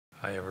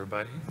Hi,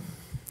 everybody.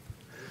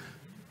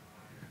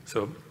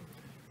 So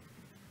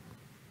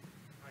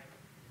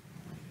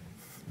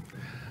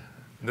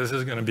this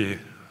is going to be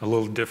a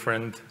little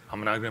different.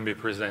 I'm not going to be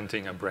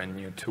presenting a brand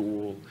new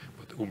tool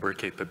with Uber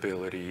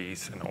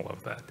capabilities and all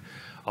of that.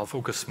 I'll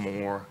focus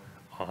more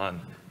on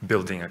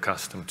building a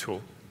custom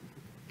tool.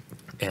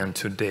 And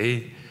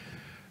today,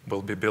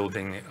 we'll be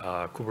building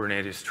a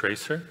Kubernetes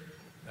tracer,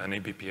 an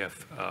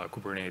eBPF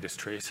Kubernetes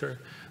tracer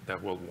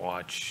that will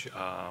watch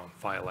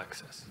file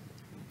access.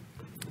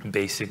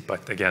 Basic,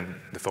 but again,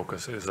 the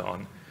focus is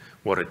on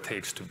what it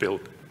takes to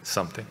build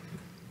something.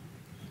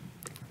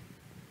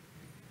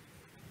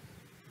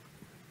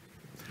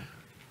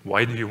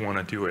 Why do you want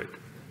to do it?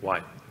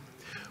 Why?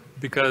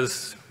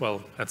 Because,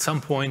 well, at some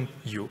point,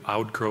 you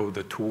outgrow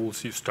the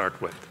tools you start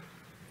with.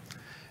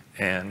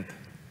 And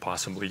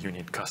possibly you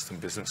need custom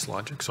business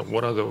logic. So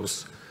what are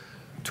those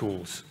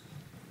tools?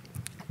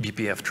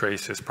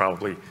 bpftrace is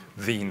probably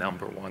the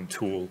 #1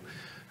 tool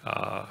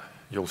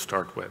you'll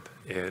start with.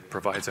 It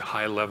provides a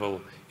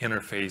high-level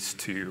interface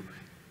to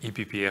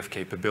eBPF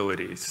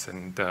capabilities,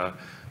 and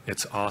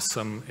it's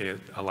awesome.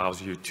 It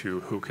allows you to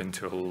hook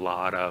into a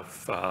lot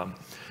of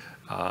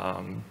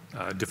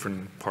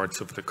different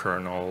parts of the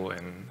kernel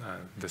and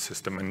the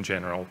system in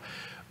general,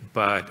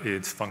 but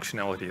its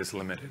functionality is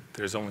limited.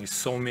 There's only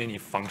so many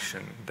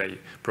functions they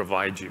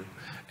provide you,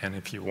 and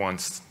if you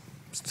want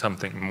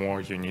something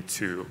more, you need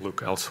to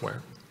look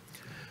elsewhere.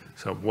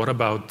 So what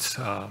about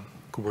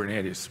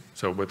Kubernetes?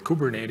 So with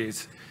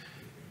Kubernetes,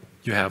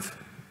 you have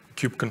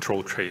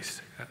kubectl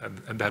trace.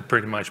 That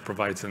pretty much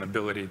provides an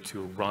ability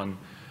to run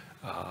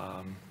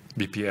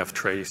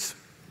bpftrace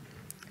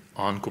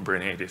on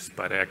Kubernetes,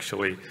 but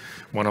actually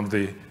one of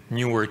the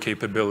newer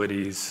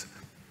capabilities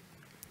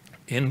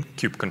in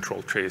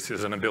kubectl trace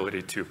is an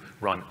ability to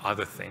run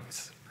other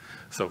things.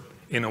 So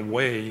in a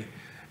way,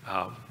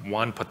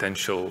 one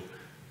potential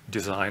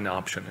design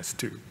option is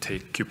to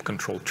take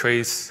kubectl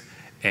trace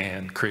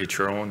and create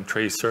your own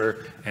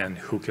tracer and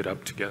hook it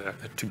up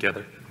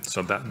together.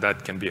 So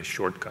that can be a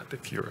shortcut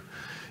if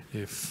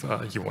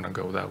you want to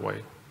go that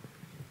way.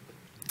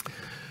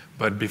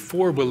 But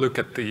before we look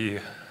at the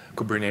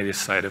Kubernetes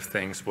side of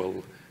things,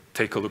 we'll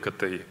take a look at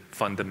the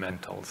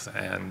fundamentals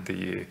and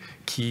the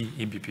key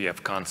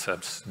eBPF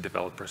concepts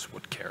developers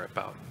would care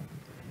about.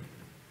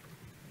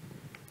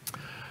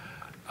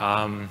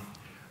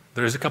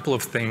 There's a couple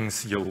of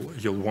things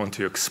you'll want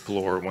to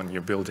explore when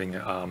you're building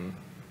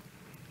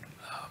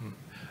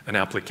an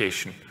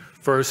application.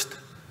 First,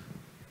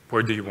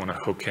 where do you want to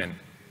hook in?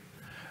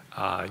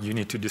 You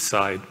need to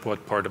decide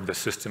what part of the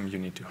system you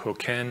need to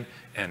hook in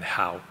and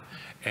how.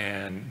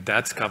 And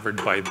that's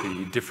covered by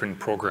the different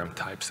program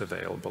types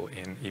available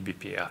in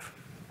eBPF.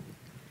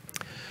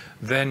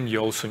 Then you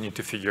also need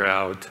to figure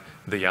out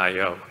the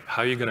I/O.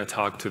 How are you going to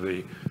talk to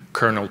the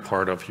kernel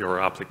part of your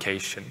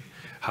application?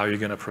 How are you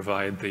going to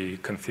provide the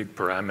config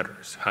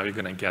parameters? How are you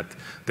going to get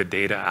the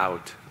data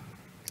out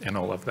and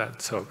all of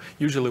that? So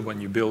usually when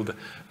you build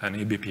an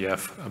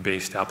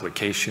eBPF-based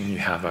application, you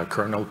have a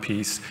kernel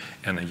piece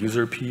and a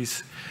user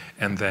piece.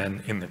 And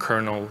then in the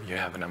kernel, you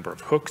have a number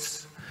of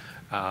hooks.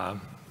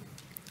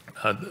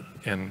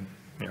 And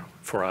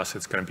for us,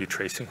 it's going to be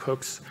tracing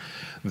hooks.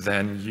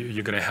 Then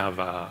you're going to have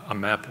a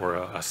map or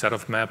a set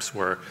of maps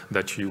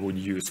that you would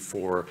use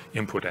for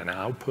input and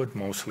output,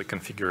 mostly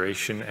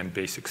configuration and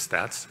basic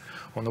stats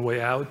on the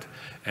way out.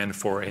 And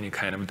for any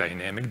kind of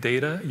dynamic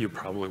data, you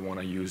probably want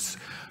to use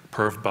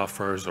perf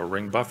buffers or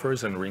ring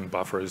buffers, and ring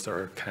buffers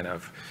are kind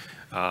of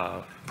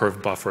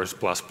perf buffers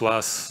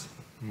 ++,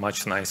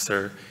 much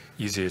nicer,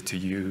 easier to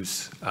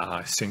use,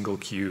 single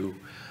queue,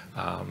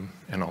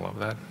 and all of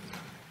that.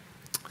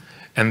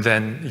 And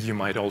then you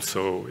might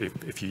also,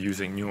 if you're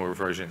using newer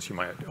versions, you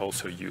might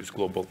also use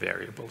global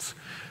variables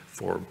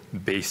for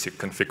basic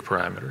config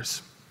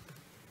parameters.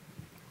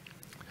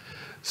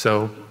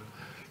 So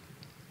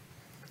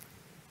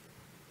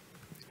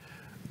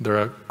there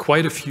are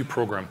quite a few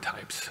program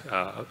types,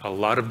 a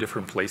lot of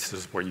different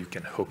places where you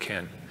can hook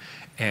in.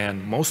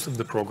 And most of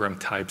the program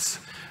types,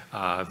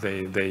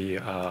 they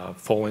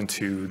fall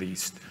into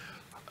these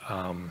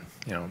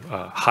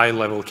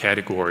high-level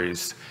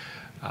categories.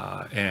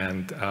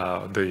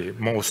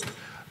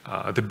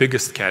 The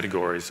biggest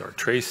categories are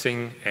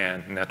tracing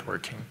and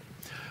networking.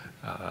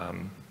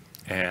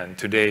 And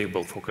today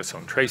we'll focus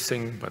on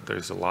tracing, but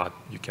there's a lot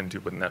you can do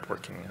with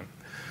networking and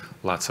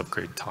lots of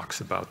great talks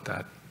about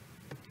that.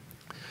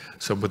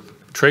 So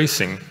with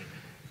tracing,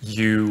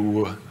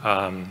 you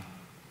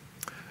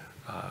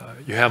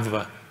have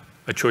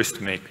a choice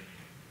to make.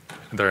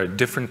 There are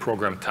different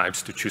program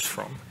types to choose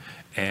from,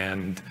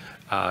 and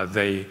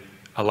they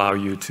allow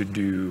you to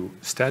do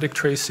static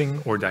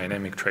tracing or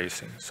dynamic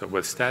tracing. So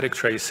with static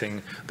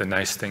tracing, the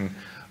nice thing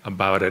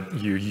about it,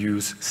 you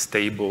use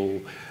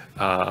stable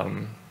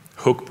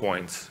hook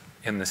points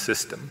in the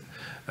system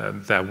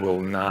that will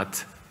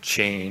not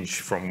change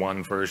from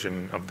one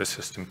version of the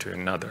system to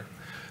another.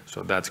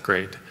 So that's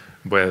great.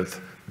 With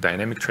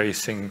dynamic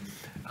tracing,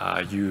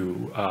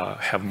 you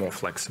have more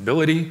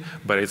flexibility,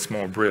 but it's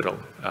more brittle.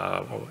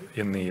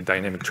 In the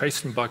dynamic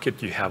tracing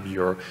bucket, you have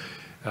your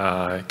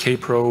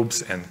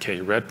kprobes and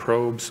kred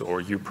probes,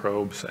 or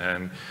uprobes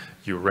and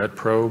ured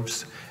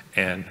probes,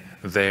 and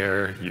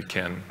there you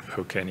can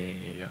hook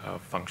any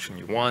function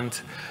you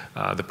want.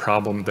 The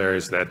problem there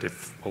is that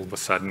if all of a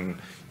sudden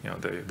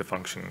the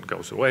function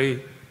goes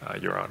away,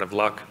 you're out of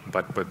luck.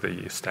 But with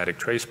the static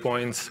trace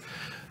points,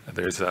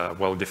 there's a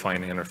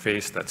well-defined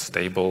interface that's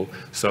stable.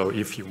 So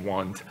if you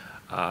want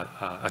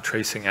a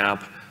tracing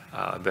app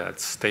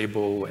that's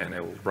stable and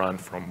it will run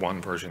from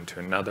one version to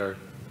another,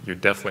 you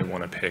definitely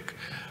want to pick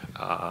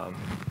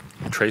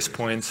trace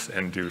points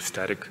and do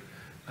static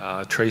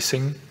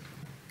tracing.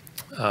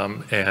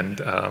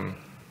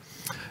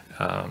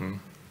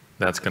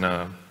 That's going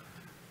to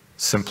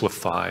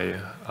simplify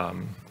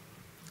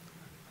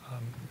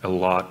a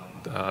lot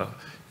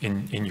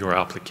in your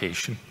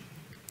application.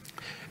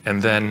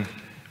 And then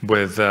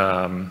with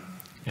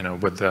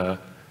with the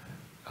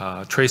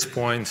trace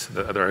points,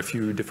 there are a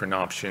few different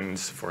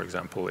options. For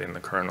example, in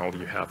the kernel,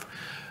 you have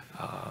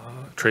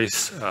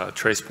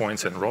trace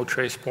points and row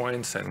trace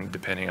points, and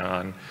depending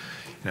on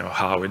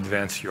how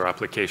advanced your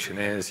application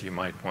is, you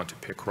might want to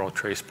pick row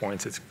trace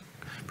points. It's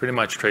pretty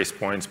much trace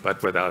points,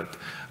 but without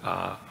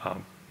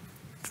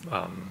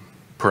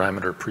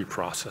parameter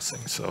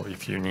pre-processing. So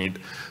if you need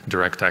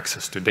direct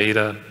access to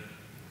data,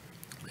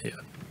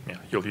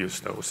 you'll use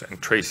those.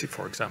 And Tracy,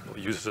 for example,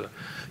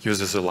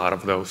 uses a lot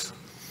of those.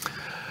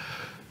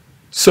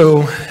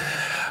 So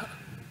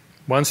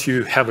once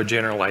you have a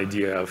general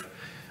idea of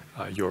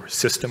your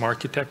system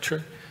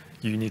architecture,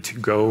 you need to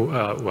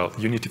go,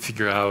 you need to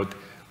figure out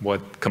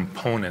what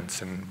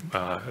components and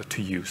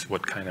to use,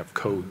 what kind of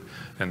code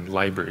and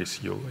libraries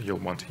you'll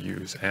want to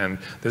use. And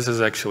this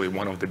is actually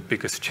one of the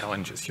biggest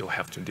challenges you'll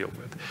have to deal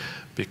with,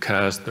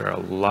 because there are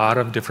a lot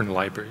of different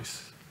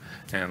libraries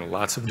and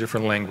lots of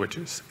different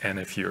languages. And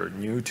if you're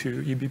new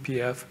to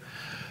eBPF,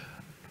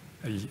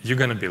 you're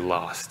going to be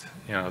lost.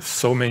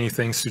 So many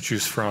things to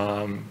choose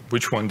from.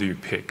 Which one do you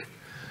pick?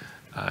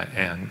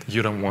 And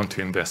you don't want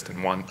to invest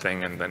in one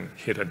thing and then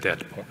hit a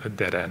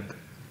dead end.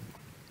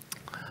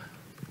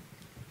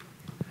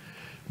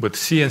 With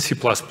C and C++,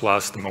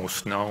 the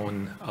most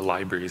known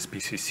library is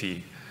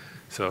BCC.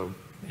 So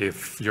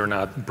if you're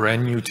not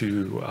brand new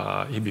to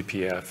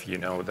eBPF, you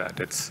know that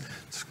it's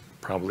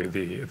probably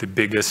the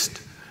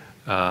biggest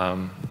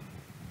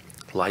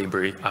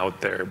library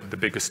out there, with the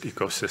biggest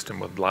ecosystem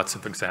with lots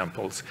of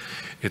examples.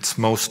 It's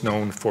most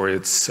known for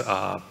its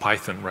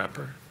Python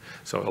wrapper.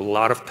 So a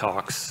lot of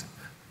talks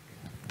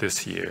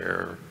this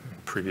year,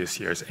 previous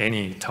years,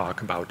 any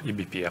talk about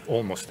eBPF,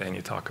 almost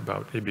any talk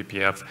about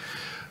eBPF,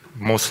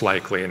 most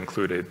likely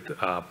included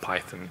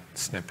Python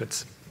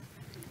snippets.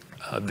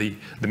 The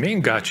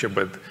main gotcha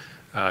with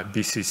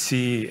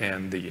BCC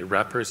and the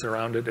wrappers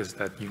around it is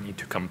that you need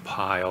to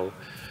compile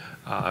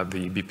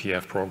the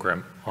BPF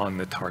program on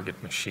the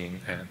target machine,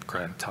 and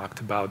Grant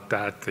talked about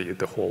that.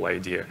 The whole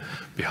idea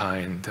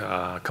behind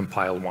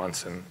compile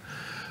once and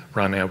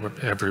run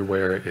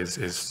everywhere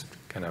is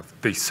kind of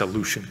the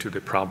solution to the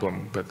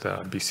problem with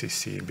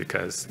BCC,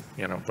 because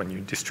when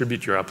you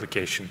distribute your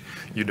application,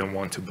 you don't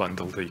want to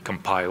bundle the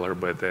compiler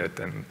with it,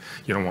 and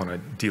you don't want to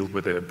deal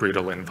with a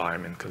brittle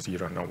environment because you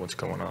don't know what's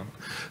going on.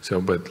 So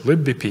with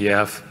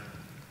libbpf,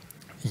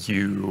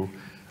 you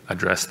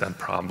address that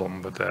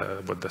problem with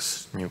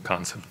this new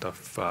concept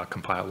of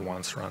compile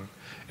once, run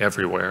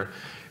everywhere.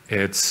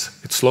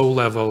 It's low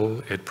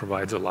level, it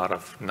provides a lot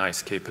of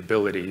nice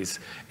capabilities,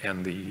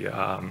 and the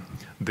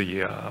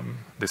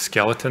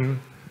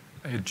skeleton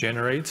it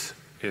generates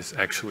is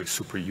actually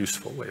super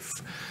useful. If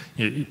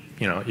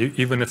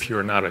even if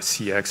you're not a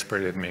C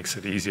expert, it makes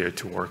it easier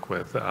to work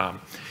with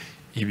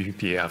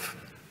eBPF.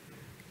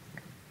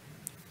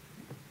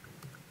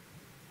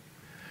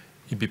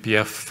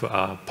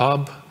 eBPF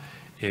pub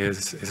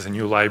is a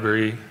new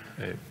library.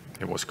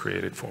 It was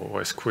created for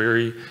OS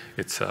Query.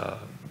 It's a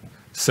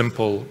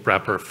simple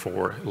wrapper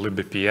for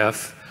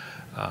libbpf,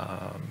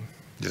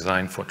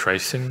 designed for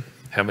tracing.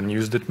 Haven't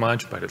used it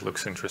much, but it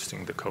looks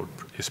interesting. The code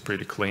is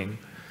pretty clean.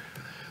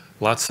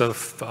 Lots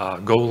of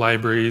Go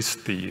libraries.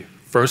 The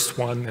first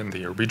one in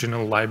the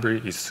original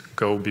library is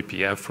Go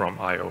BPF from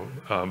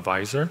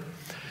IO-Visor.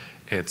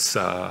 It's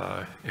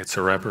a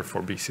wrapper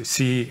for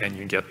BCC, and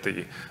you get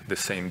the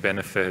same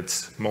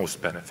benefits, most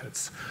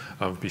benefits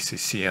of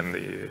BCC, and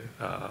the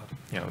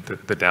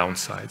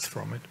downsides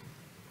from it.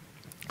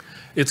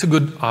 It's a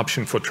good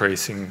option for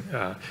tracing,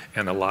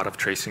 and a lot of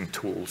tracing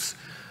tools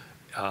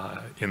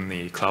in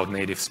the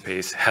cloud-native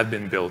space have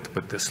been built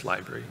with this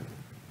library.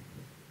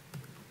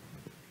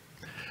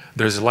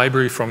 There's a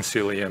library from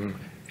Cilium.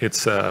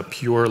 It's a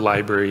pure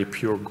library,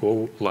 pure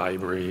Go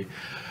library.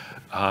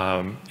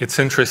 It's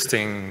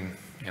interesting.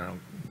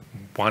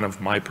 One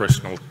of my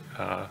personal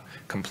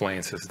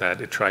complaints is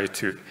that it tried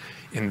to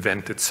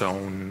invent its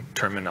own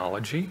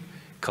terminology,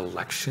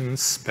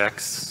 collections,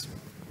 specs.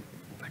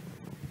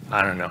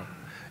 I don't know.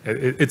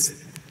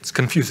 It's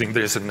confusing.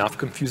 There's enough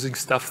confusing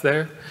stuff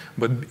there,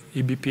 but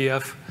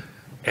eBPF,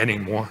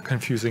 adding more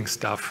confusing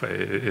stuff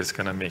is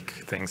going to make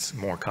things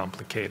more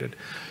complicated.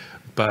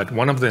 But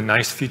one of the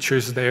nice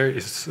features there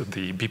is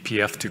the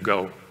BPF to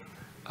go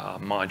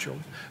module.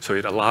 So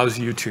it allows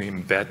you to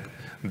embed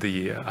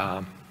the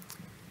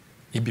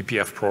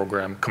eBPF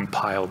program,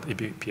 compiled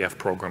eBPF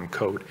program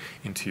code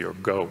into your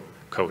Go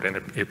code, and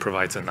it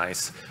provides a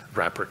nice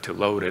wrapper to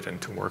load it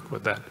and to work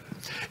with that.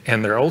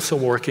 And they're also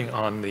working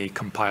on the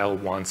compile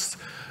once,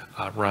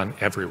 run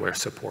everywhere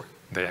support.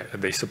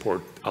 They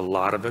support a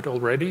lot of it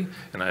already,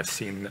 and I've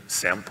seen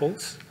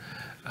samples,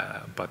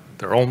 but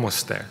they're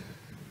almost there.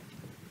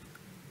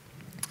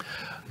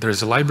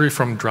 There's a library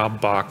from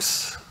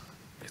Dropbox.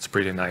 It's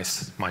pretty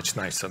nice, much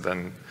nicer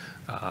than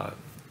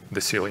the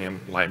Cilium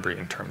library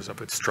in terms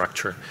of its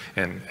structure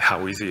and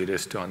how easy it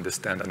is to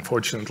understand.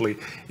 Unfortunately,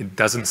 it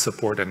doesn't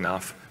support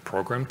enough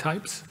program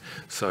types.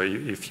 So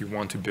if you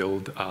want to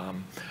build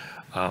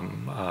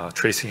a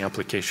tracing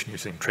application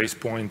using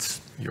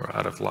tracepoints, you're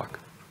out of luck.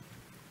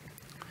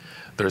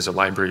 There's a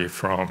library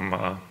from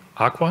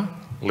Aqua,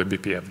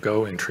 libbpf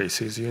go, and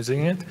Trace is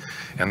using it.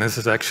 And this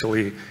is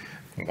actually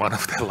one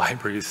of the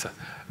libraries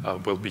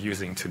we'll be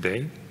using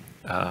today.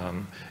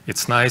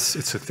 It's nice,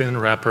 it's a thin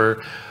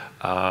wrapper.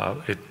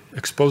 It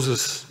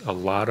exposes a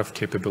lot of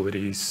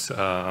capabilities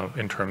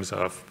in terms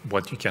of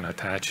what you can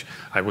attach.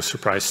 I was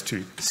surprised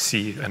to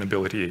see an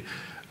ability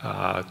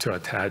to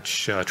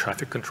attach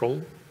traffic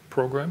control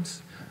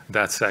programs.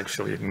 That's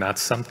actually not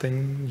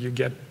something you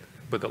get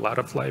with a lot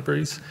of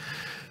libraries.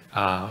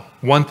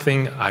 One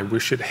thing I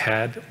wish it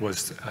had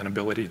was an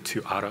ability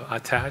to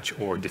auto-attach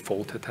or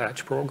default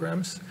attach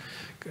programs.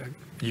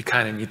 You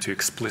kind of need to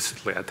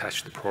explicitly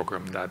attach the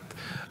program that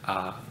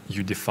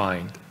you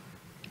defined,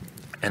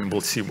 and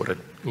we'll see what it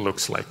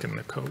looks like in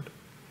the code.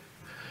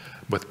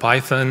 With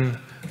Python,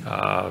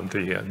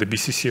 the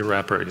BCC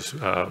wrapper is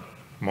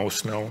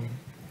most known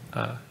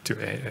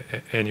to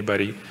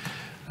anybody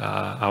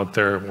out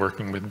there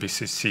working with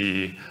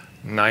BCC.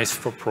 Nice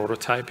for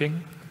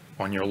prototyping.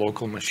 On your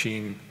local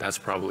machine, that's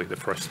probably the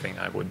first thing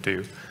I would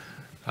do.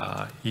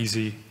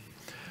 Easy.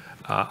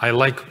 I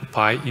like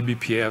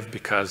PyEBPF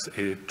because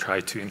it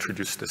tried to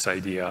introduce this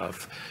idea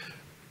of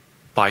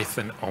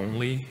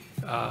Python-only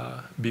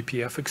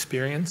BPF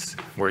experience,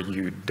 where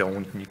you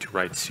don't need to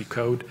write C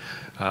code.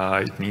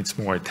 It needs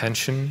more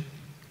attention.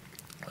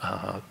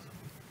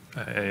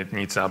 It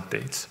needs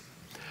updates.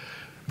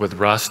 With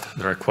Rust,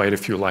 there are quite a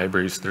few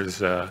libraries.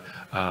 There's a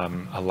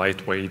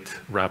lightweight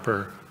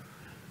wrapper,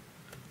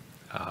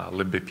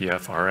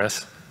 libbpf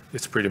rs.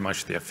 It's pretty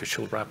much the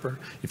official wrapper.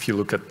 If you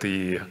look at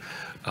the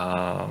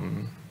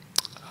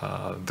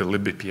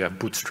libbpf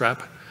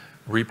bootstrap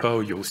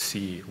repo, you'll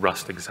see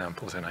Rust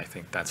examples, and I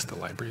think that's the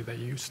library they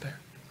use there.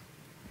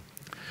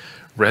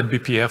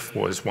 RedBPF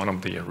was one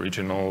of the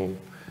original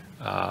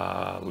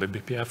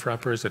libbpf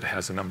wrappers. It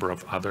has a number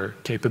of other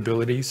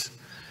capabilities.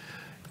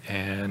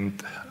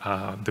 And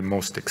the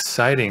most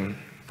exciting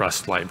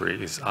Rust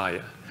library is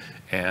Aya.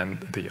 And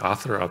the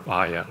author of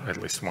Aya, at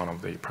least one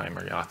of the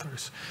primary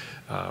authors,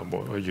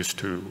 used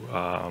to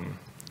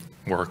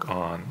work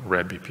on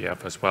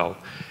RedBPF as well.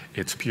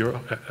 It's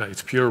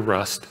pure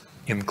Rust,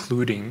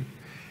 including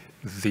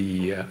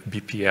the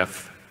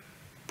BPF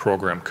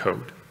program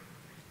code.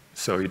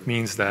 So it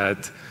means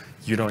that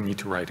you don't need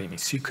to write any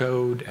C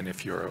code, and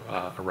if you're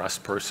a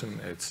Rust person,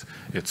 it's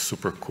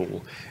super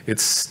cool.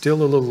 It's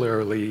still a little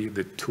early.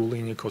 The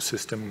tooling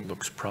ecosystem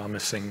looks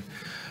promising.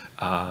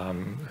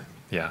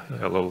 Yeah,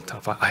 a little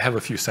tough. I have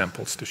a few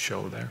samples to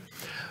show there.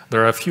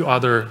 There are a few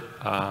other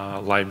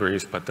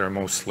libraries, but they're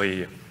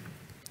mostly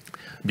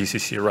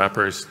BCC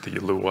wrappers. The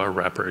Lua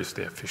wrapper is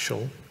the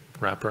official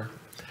wrapper.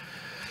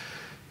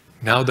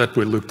 Now that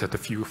we looked at a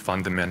few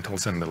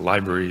fundamentals and the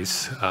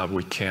libraries,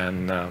 we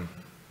can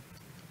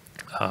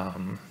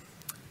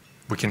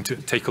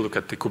take a look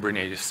at the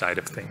Kubernetes side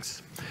of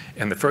things.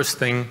 And the first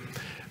thing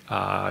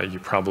you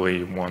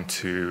probably want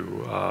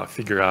to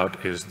figure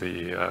out is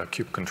the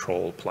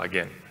kubectl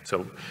plugin.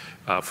 So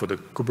for the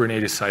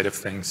Kubernetes side of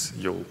things,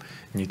 you'll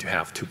need to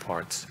have two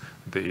parts.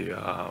 The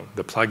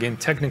plugin,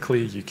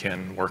 technically, you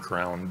can work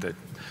around it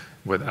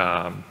with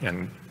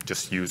and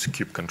just use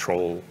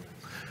kubectl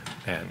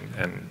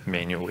and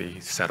manually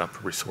set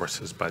up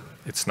resources, but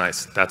it's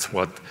nice. That's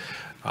what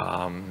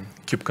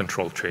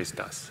kubectl trace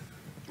does.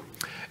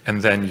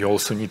 And then you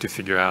also need to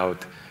figure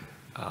out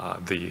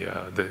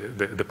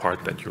the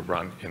part that you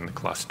run in the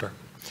cluster.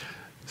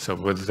 So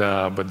with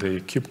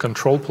the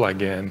kubectl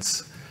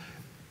plugins,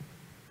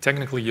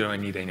 technically you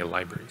don't need any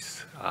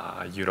libraries.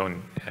 You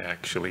don't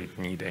actually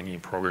need any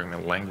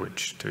programming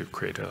language to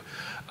create a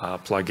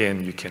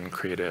plugin. You can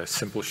create a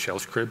simple shell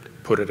script,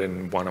 put it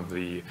in one of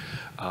the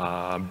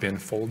bin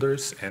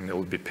folders, and it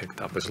will be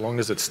picked up. As long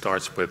as it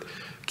starts with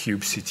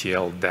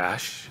kubectl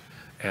dash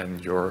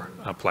and your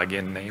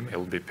plugin name, it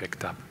will be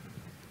picked up.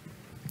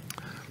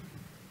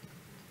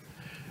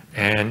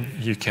 And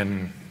you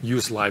can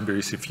use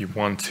libraries if you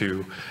want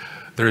to.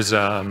 There's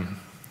a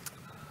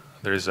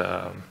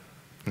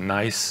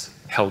nice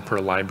helper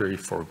library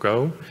for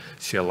Go,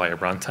 CLI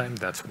runtime.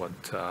 That's what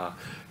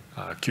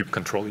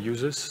kubectl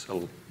uses.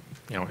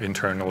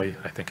 internally,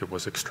 I think it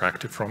was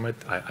extracted from it.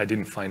 I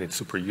didn't find it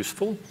super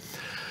useful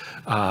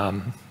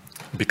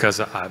because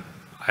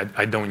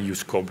I don't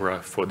use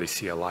Cobra for the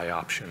CLI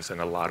options,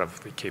 and a lot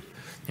of the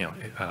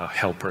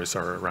helpers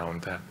are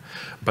around that.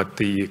 But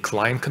the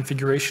client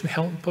configuration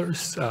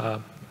helpers,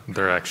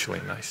 they're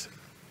actually nice.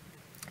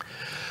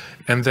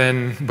 And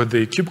then with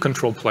the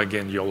kubectl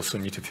plugin, you also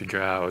need to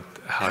figure out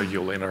how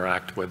you'll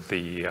interact with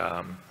the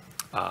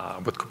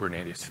with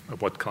Kubernetes,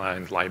 what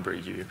client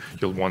library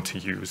you'll want to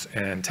use.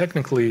 And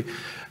technically,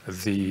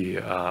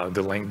 the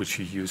language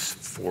you use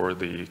for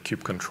the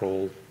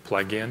kubectl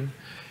plugin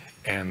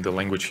and the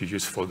language you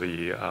use for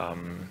the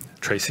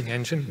tracing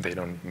engine, they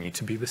don't need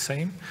to be the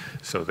same.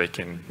 So they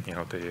can,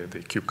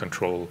 the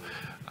kubectl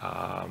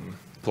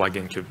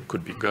plugin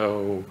could be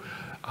Go,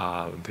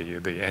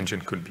 the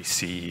engine could be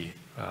C,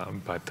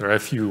 but there are a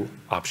few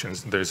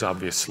options. There's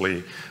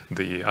obviously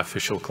the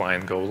official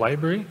client Go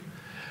library,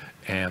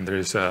 and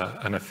there's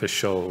an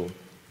official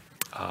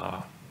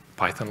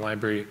Python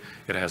library.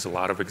 It has a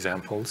lot of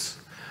examples,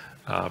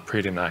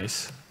 pretty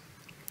nice.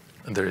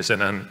 There is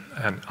an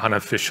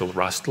unofficial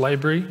Rust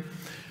library,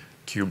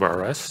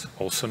 kubeRS,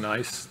 also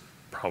nice,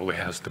 probably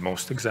has the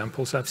most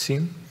examples I've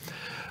seen.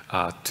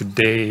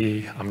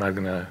 Today, I'm not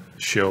going to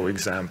show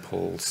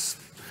examples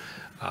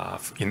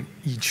in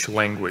each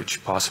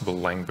language, possible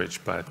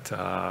language, but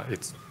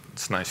it's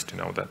nice to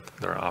know that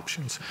there are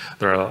options.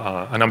 There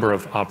are a number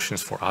of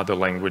options for other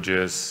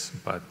languages,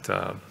 but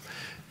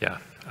yeah,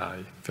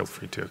 feel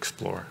free to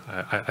explore.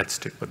 I'd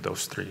stick with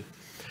those three.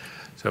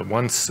 So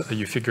once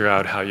you figure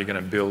out how you're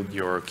going to build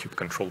your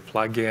kubectl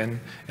plugin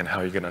and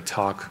how you're going to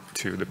talk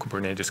to the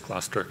Kubernetes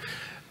cluster,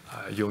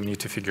 you'll need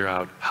to figure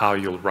out how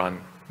you'll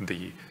run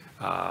the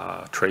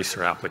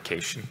tracer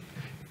application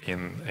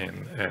in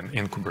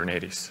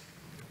Kubernetes.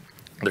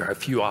 There are a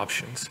few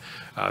options.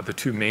 The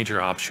two major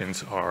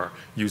options are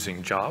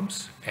using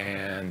jobs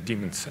and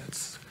daemon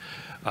sets.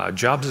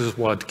 Jobs is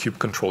what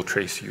kubectl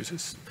trace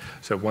uses.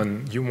 So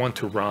when you want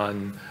to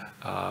run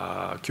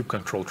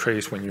kubectl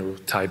trace, when you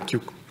type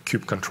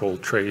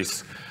kubectl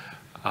trace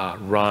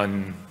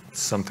run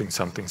something,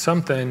 something,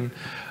 something,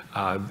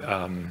 the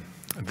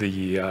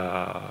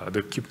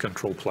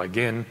kubectl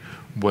plugin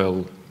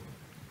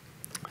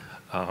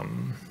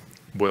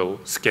will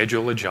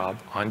schedule a job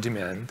on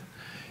demand,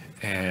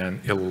 and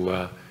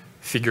it'll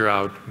figure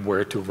out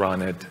where to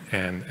run it,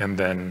 and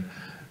then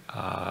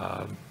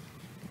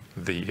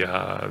the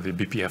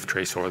BPF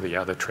trace or the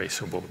other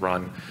tracer will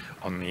run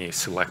on the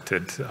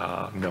selected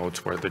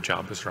nodes where the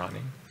job is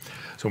running.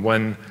 So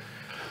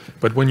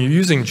but when you're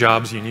using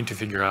jobs, you need to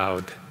figure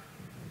out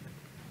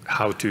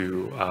how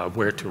to,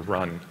 where to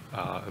run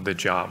the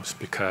jobs,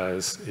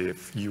 because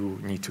if you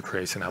need to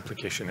trace an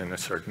application in a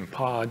certain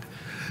pod,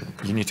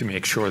 you need to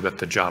make sure that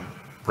the job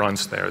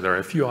runs there. There are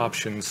a few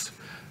options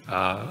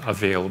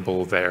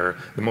available there.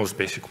 The most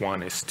basic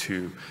one is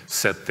to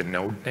set the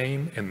node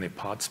name in the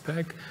pod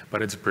spec,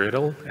 but it's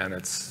brittle and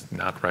it's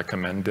not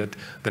recommended.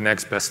 The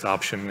next best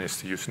option is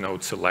to use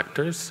node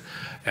selectors,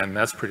 and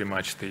that's pretty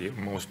much the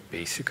most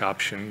basic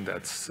option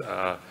that's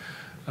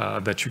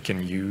that you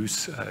can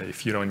use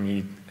if you don't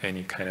need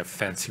any kind of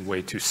fancy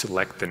way to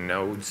select the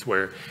nodes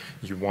where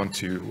you want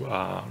to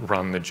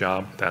run the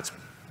job.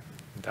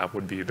 That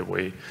would be the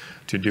way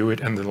to do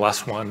it. And the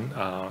last one,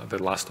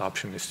 the last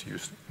option is to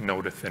use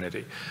node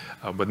affinity.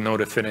 But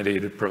node affinity,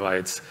 it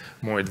provides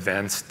more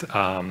advanced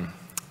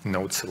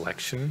node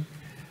selection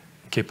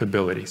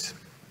capabilities.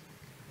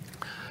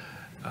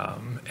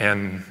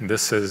 And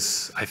this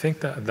is, I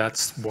think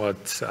that's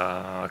what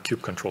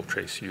kubectl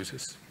trace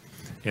uses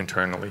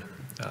internally,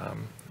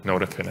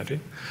 node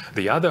affinity.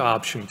 The other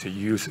option to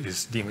use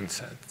is daemon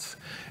sets.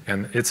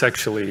 And it's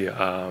actually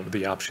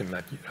the option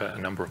that a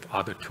number of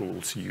other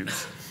tools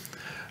use.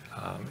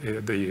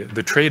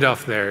 The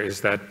trade-off there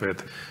is that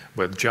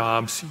with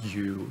jobs,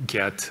 you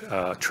get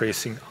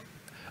tracing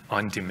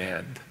on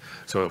demand.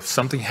 So if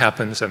something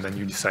happens and then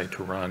you decide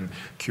to run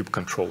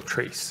kubectl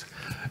trace.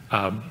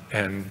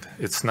 And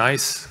it's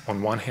nice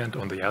on one hand.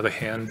 On the other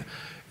hand,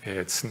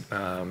 it's,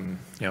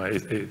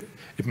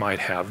 it might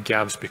have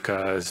gaps,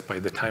 because by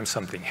the time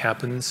something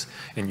happens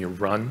and you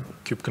run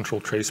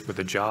kubectl trace with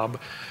a job,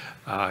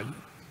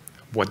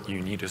 what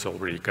you need is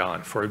already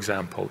gone. For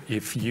example,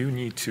 if you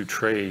need to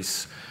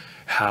trace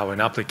how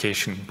an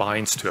application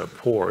binds to a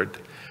port,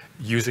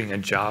 using a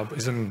job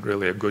isn't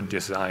really a good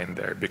design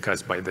there,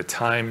 because by the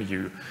time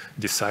you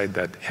decide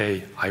that,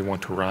 hey, I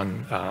want to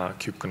run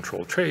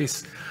kubectl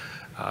trace,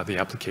 the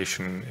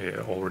application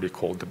already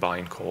called the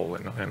bind call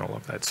and all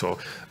of that. So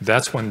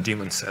that's when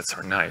daemon sets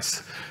are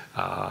nice.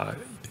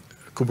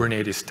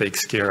 Kubernetes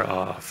takes care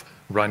of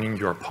running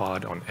your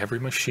pod on every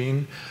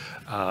machine.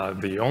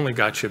 The only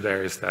gotcha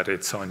there is that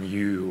it's on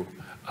you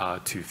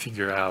to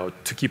figure out,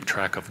 to keep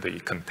track of the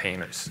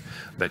containers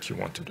that you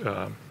want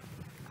to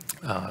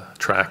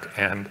track.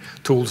 And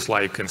tools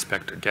like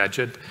Inspector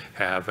Gadget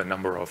have a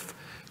number of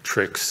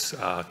tricks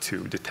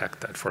to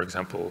detect that. For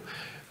example,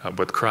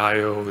 with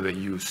Cryo, they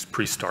use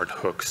pre-start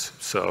hooks.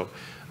 So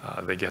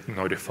they get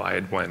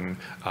notified when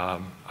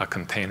a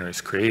container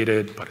is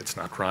created, but it's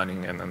not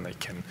running, and then they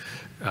can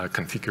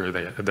configure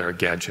their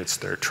gadgets,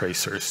 their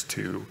tracers,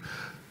 to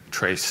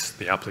trace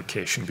the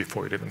application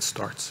before it even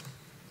starts.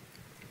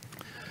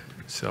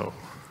 So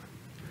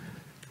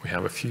we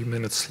have a few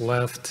minutes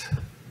left,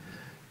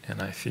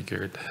 and I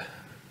figured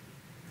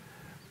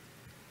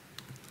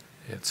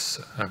it's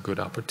a good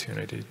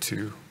opportunity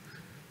to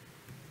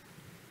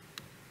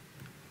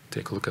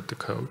take a look at the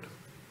code.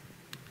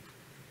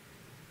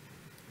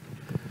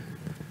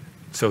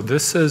 So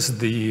this is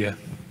the, yeah,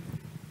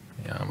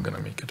 I'm going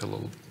to make it a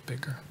little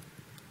bigger.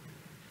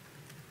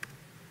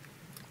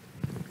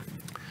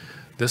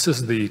 This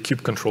is the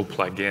kubectl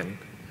plugin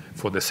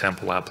for the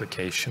sample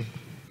application.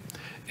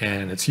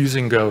 And it's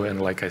using Go, and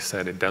like I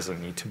said, it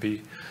doesn't need to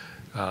be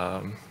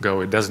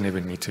Go. It doesn't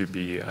even need to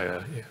be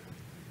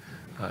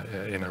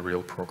in a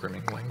real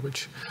programming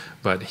language.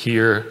 But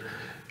here,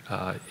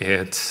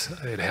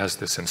 it has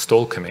this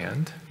install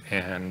command,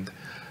 and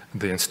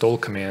the install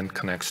command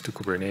connects to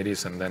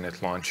Kubernetes, and then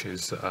it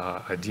launches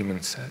a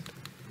daemon set.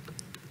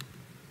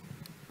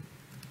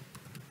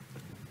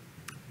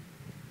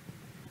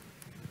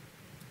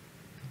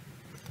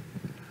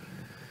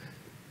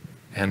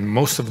 And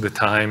most of the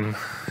time,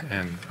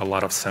 and a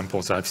lot of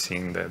samples I've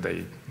seen, that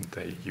they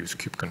use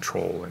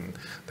kubectl and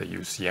they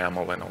use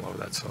YAML and all of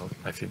that. So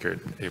I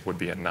figured it would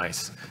be a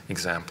nice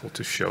example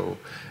to show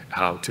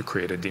how to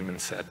create a daemon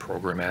set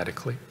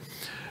programmatically.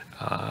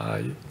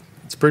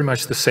 It's pretty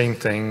much the same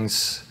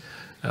things.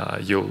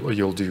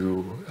 You'll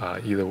do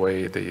either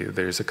way.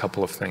 There's a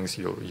couple of things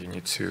you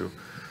need to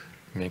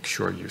make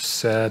sure you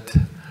set.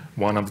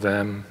 One of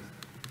them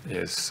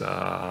is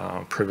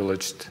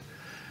privileged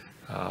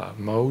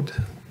mode,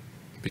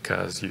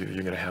 because you're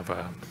going to have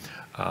a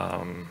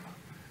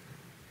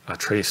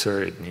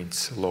tracer. It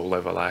needs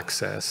low-level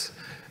access,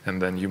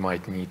 and then you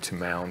might need to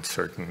mount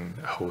certain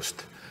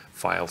host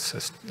file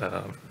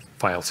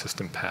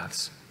system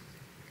paths.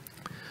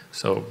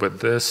 So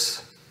with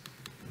this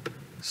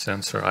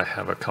sensor, I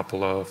have a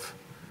couple of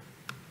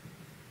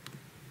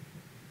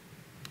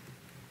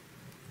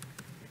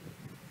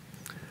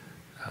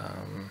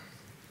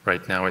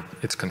right now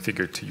it's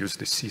configured to use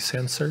the C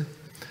sensor,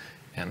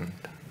 and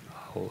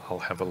I'll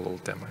have a little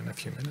demo in a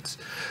few minutes.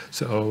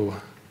 So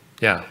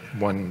yeah,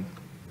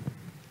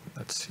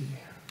 let's see.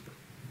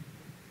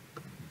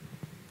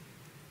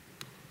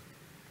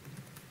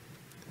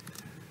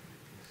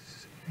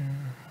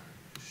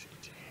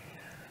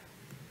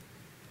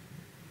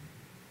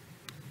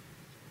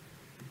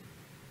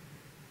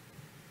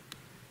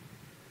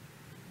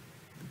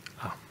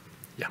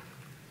 Yeah.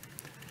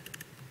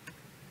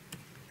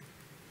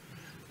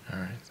 All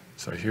right,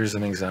 so here's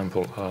an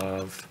example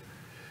of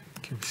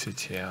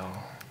kubectl.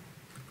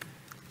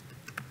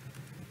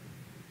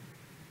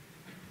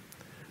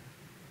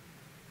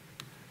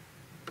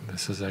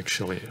 This is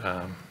actually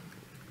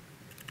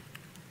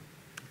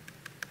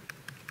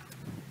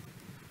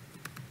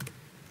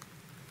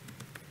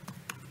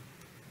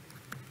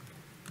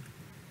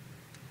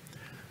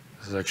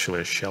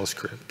a shell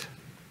script.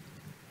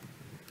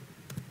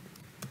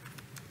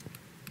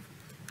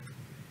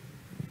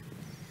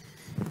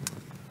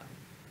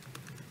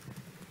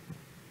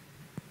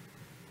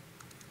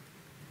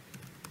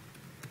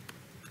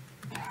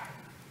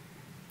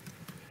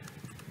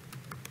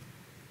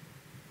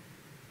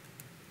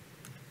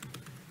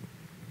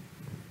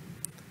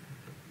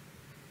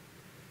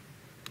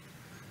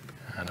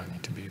 I don't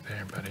need to be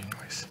there, but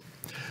anyways.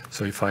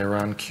 So if I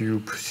run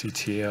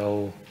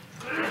kubectl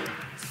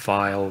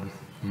file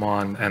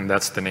mon, and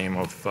that's the name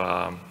of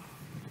the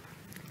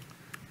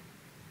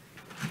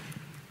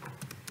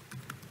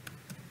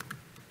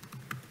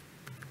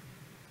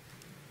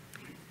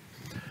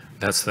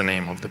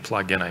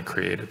plugin I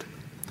created,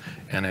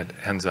 and it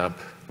ends up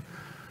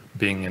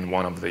being in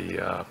one of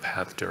the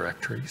path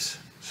directories.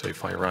 So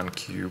if I run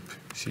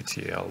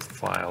kubectl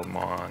file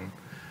mon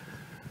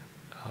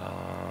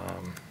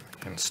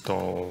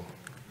install,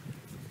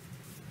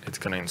 it's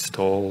going to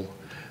install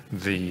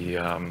the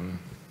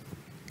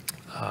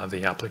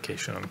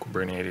application on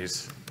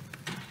Kubernetes,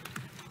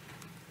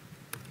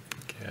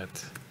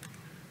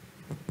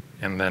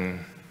 and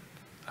then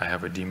I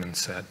have a daemon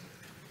set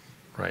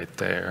right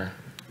there.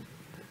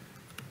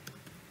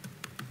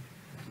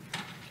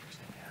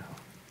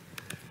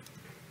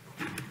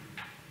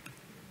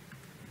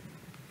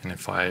 And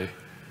if I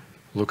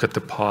look at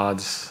the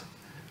pods,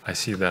 I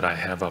see that I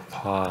have a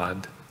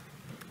pod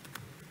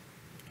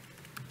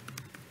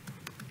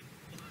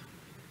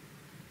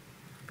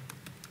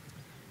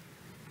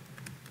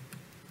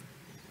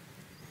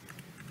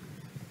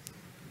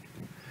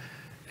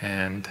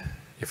and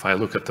if I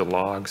look at the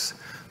logs,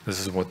 this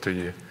is what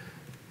the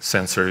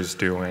sensor is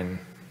doing.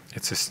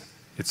 It's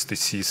the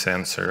C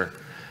sensor,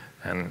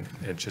 and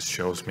it just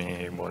shows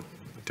me what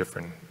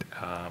different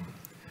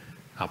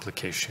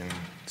applications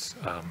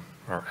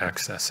are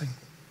accessing.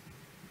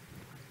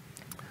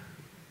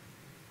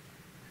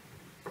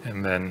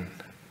 And then,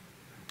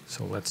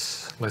 so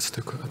let's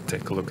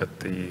take a look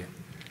at the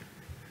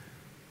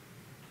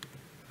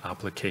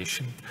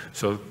application.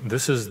 So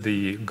this is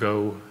the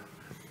Go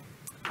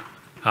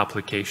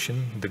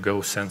application, the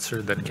Go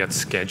sensor that gets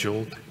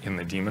scheduled in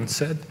the daemon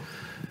set.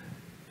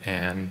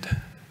 And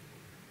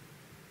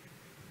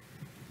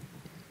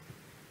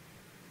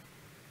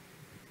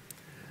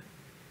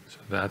so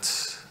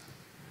that's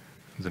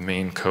the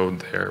main code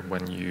there.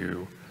 When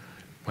you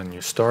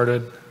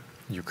started,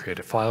 you create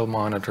a file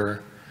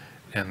monitor,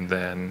 and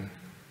then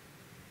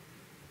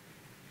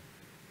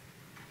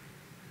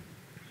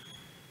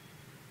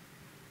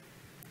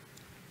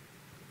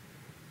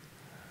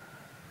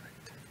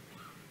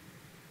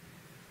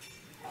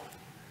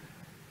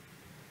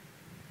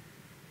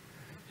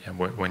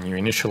when you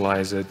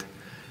initialize it,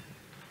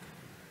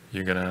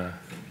 you're gonna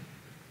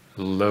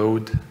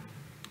load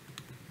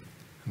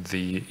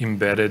the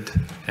embedded,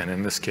 and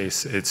in this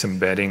case, it's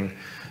embedding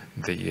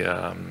the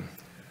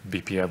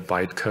BPF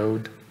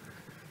bytecode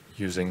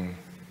using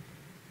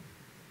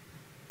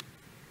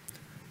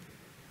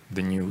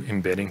the new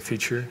embedding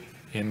feature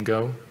in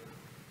Go.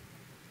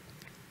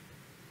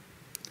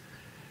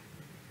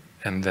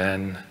 And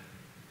then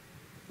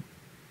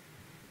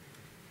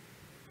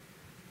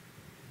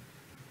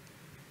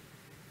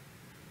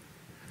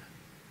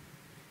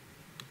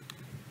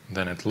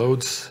it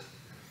loads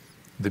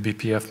the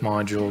BPF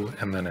module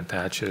and then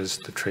attaches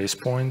the trace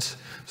points.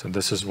 So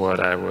this is what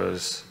I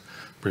was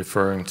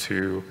referring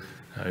to.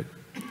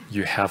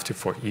 You have to,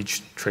 for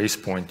each trace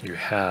point you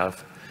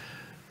have,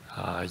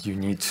 you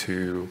need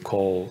to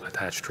call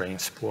attach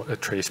trace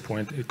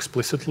point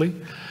explicitly.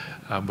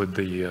 With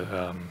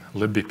the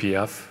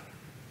libbpf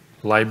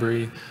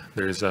library,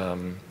 there's a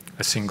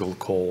single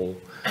call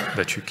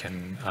that you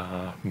can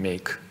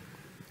make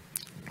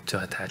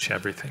to attach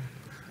everything.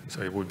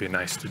 So it would be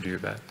nice to do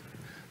that.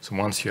 So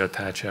once you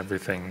attach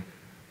everything,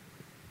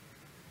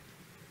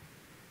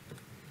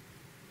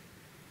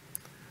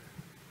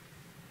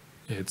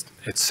 it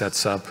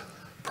sets up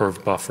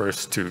perf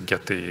buffers to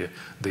get the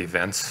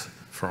events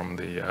from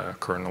the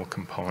kernel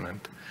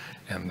component.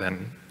 And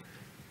then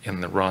in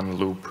the run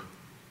loop,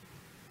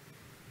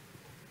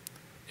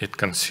 it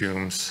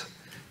consumes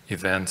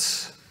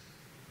events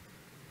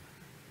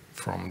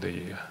from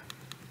the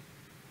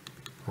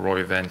raw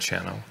event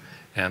channel.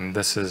 And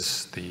this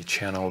is the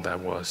channel that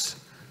was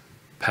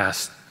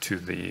passed to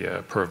the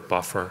perf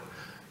buffer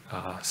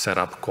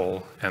setup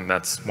call. And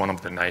that's one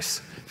of the nice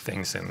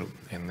things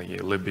in the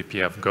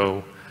libbpf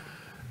Go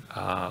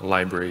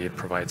library. It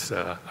provides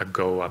a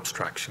Go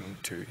abstraction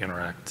to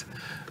interact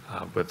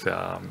with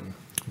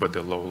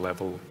the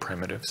low-level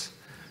primitives.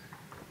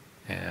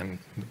 And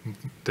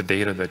the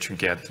data that you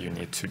get, you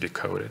need to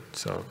decode it.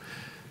 So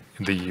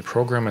the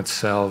program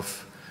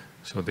itself,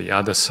 so the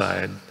other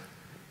side,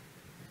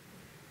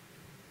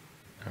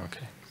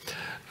 okay.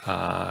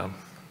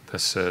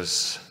 This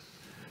is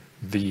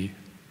the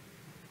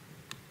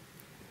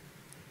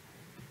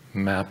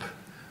map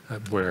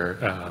where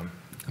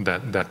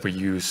that we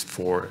use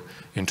for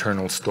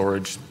internal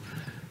storage,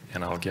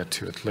 and I'll get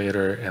to it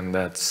later. And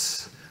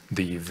that's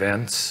the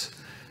events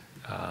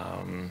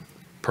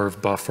perf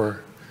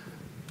buffer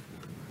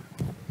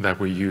that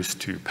we use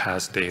to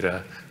pass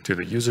data to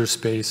the user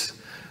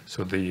space.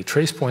 So the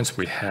trace points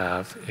we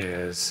have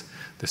is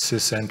the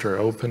sys enter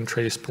open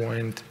trace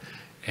point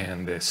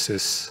and the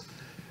sys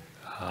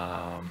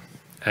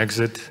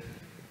exit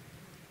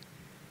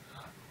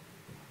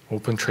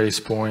open trace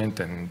point,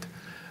 and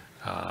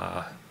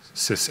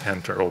sys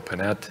enter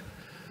openet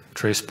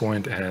trace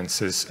point, and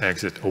sys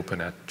exit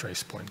openet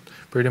trace point.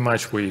 Pretty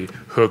much we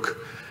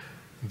hook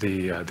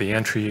the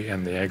entry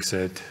and the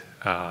exit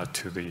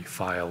to the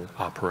file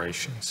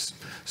operations,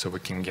 so we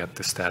can get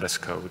the status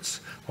codes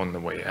on the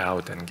way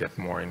out and get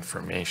more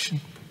information.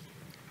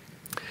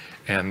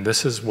 And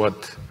this is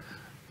what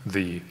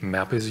the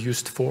map is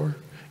used for.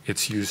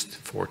 It's used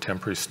for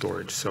temporary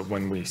storage. So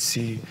when we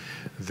see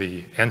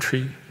the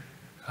entry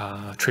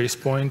trace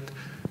point,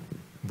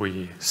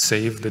 we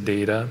save the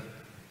data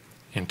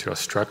into a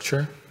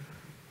structure.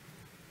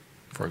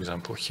 For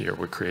example, here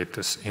we create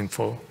this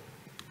info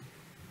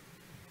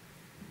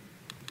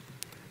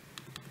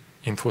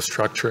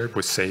structure.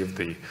 We save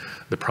the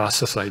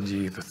process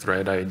ID, the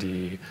thread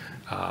ID,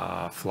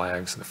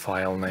 flags, the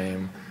file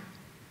name,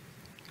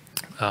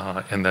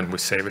 and then we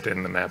save it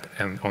in the map.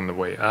 And on the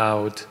way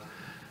out,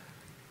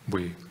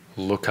 we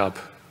look up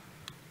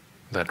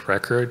that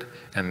record,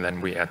 and then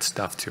we add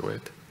stuff to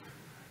it.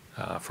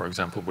 For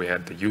example, we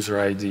add the user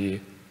ID,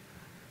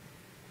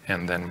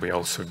 and then we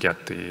also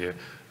get the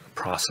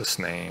process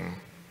name,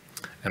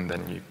 and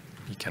then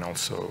you can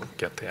also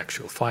get the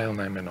actual file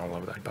name and all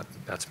of that, but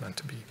that's meant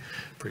to be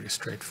pretty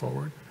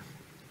straightforward.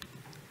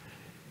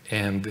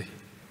 And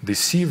the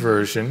C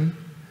version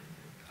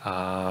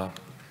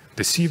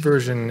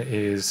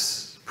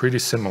is pretty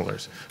similar.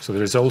 So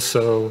there's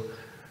also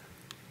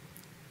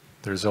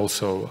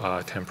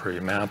a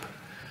temporary map.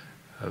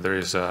 There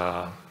is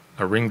a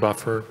ring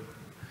buffer,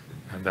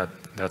 and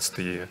that's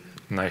the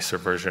nicer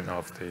version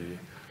of the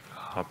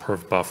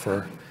perf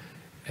buffer.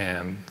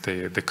 And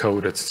the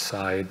code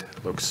side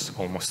looks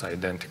almost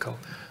identical.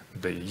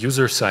 The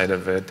user side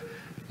of it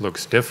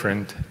looks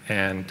different,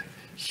 and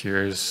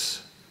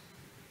here's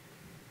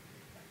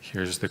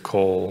the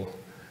call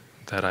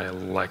that I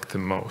like the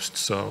most.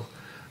 So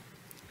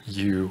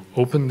you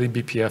open the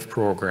BPF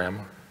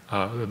program,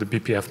 the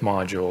BPF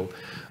module,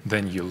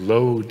 then you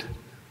load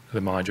the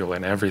module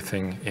and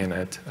everything in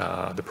it,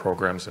 the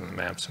programs and the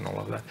maps and all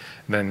of that.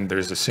 Then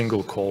there's a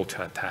single call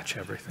to attach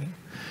everything.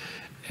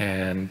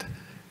 And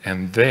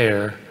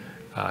there,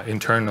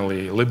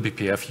 internally,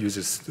 libbpf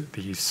uses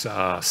these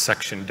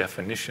section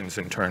definitions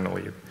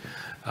internally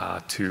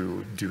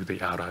to do the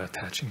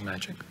auto-attaching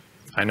magic.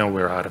 I know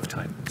we're out of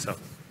time, so. Any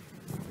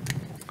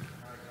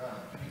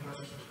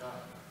questions for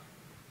Scott?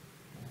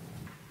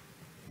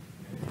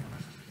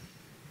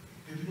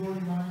 Did you blow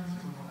your mind?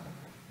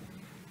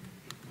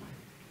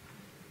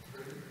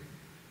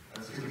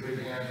 Let's give a big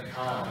hand to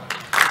Kyle.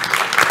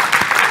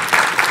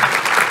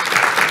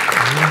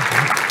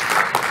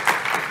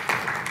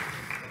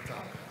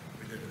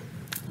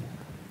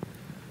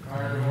 All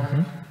right,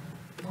 everyone.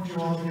 I want you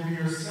all to give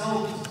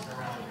yourselves a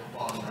round of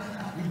applause right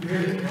now. We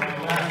did it.